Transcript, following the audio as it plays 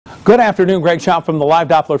Good afternoon, Greg Schaub from the Live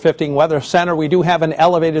Doppler 15 Weather Center. We do have an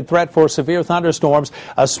elevated threat for severe thunderstorms,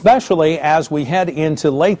 especially as we head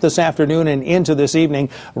into late this afternoon and into this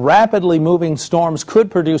evening. Rapidly moving storms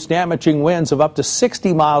could produce damaging winds of up to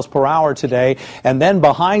 60 miles per hour today. And then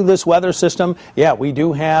behind this weather system, we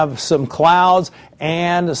do have some clouds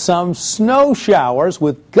and some snow showers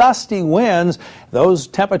with gusty winds. Those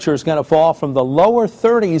temperatures going to fall from the lower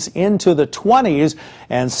 30s into the 20s,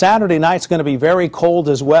 and Saturday night's going to be very cold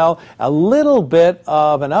as well. A little bit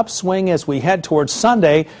of an upswing as we head towards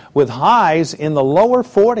Sunday with highs in the lower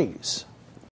 40s.